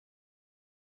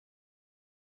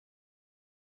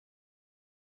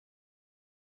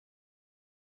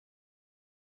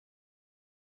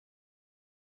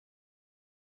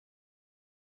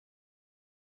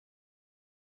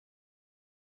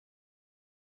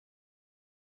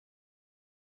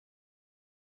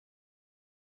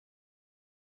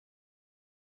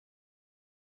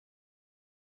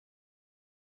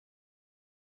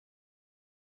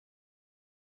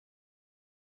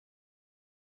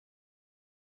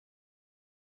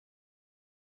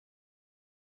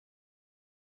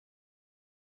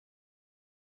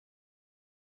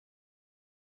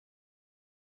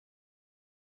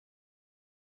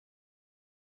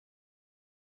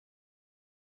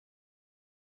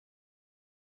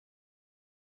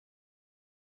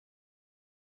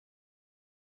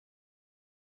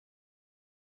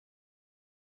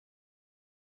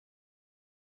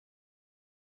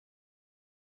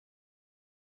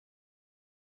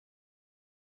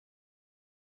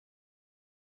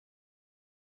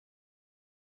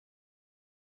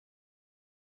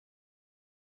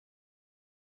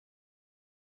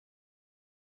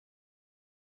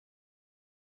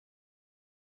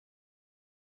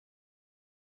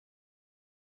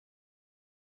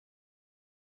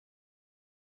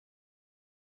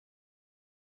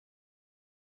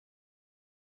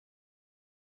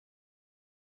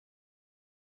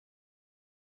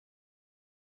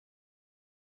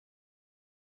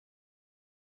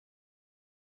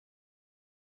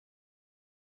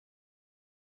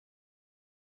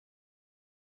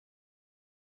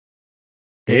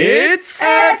It's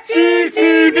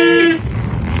FGTeeV!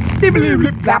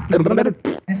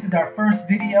 This is our first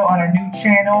video on our new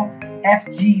channel,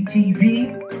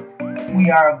 FGTeeV.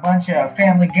 We are a bunch of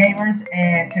family gamers,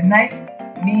 and tonight,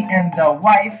 me and the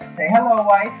wife, say hello,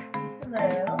 wife.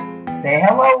 Hello. Say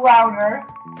hello louder.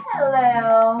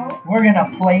 Hello. We're gonna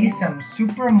play some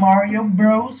Super Mario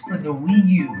Bros. For the Wii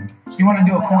U. Do you want to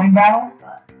do a coin battle?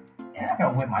 You're not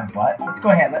gonna whip my butt. Let's go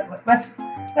ahead.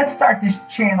 Let's start this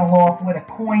channel off with a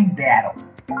coin battle.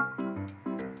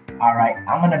 All right,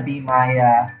 I'm gonna be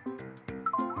my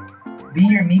be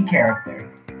your me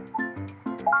character.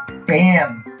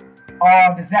 Bam.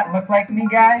 Oh, does that look like me,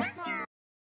 guys?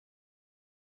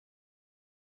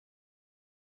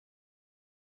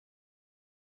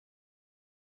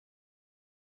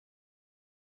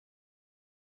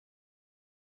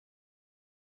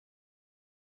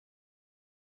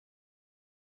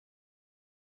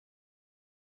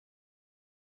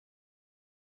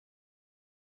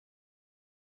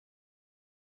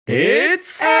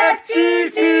 It's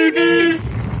FGTeeV!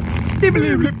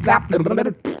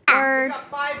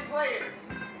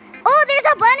 Oh, there's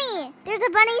a bunny! There's a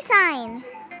bunny sign.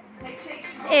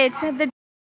 It's the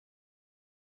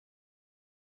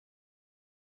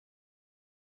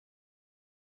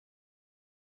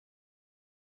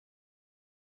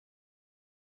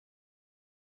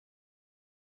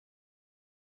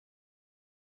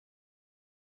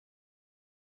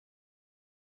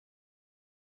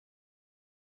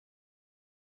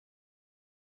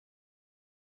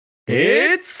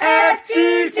It's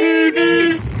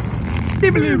FGTeeV!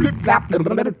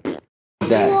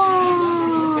 That.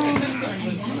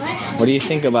 What do you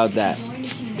think about that?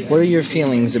 What are your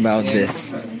feelings about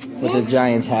this with the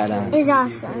Giants hat on? It's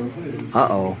awesome.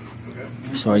 Uh-oh.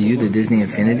 So are you the Disney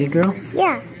Infinity girl?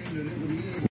 Yeah.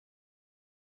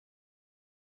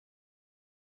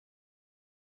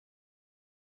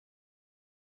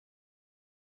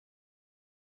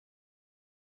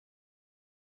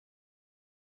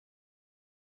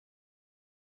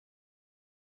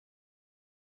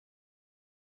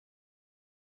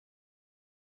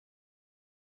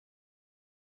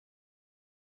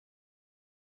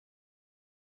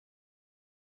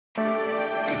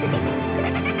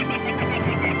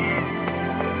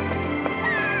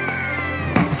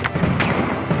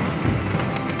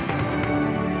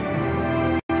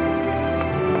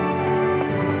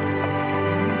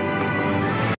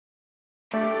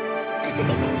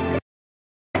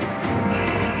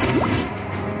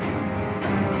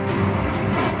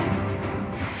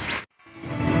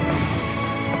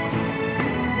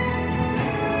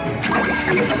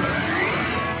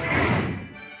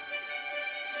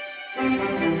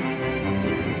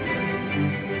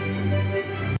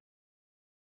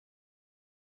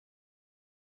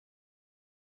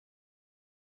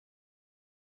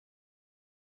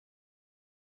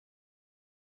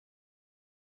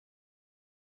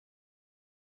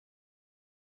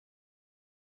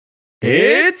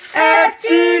 It's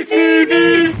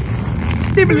FGTeeV!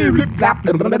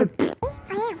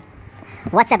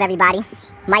 What's up, everybody?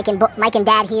 Mike and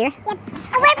Dad here. Yep.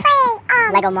 We're playing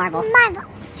Lego Marvel. Marvels.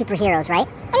 Superheroes, right?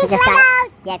 And We it's just got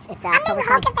Legos. Yeah, it's I mean, October look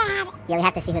 20. at that. Yeah, we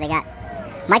have to see who they got.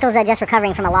 Michael's just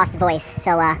recovering from a lost voice,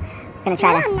 so we're gonna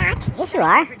try No, to. I'm not. Yes, you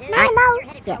are. Not anymore.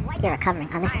 Yeah, you're recovering.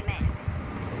 Oh, this. He's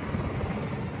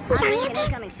on Iron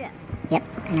Man. Yep,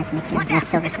 and that's mixing. That's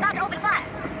Silver Surfer.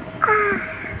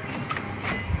 Oh.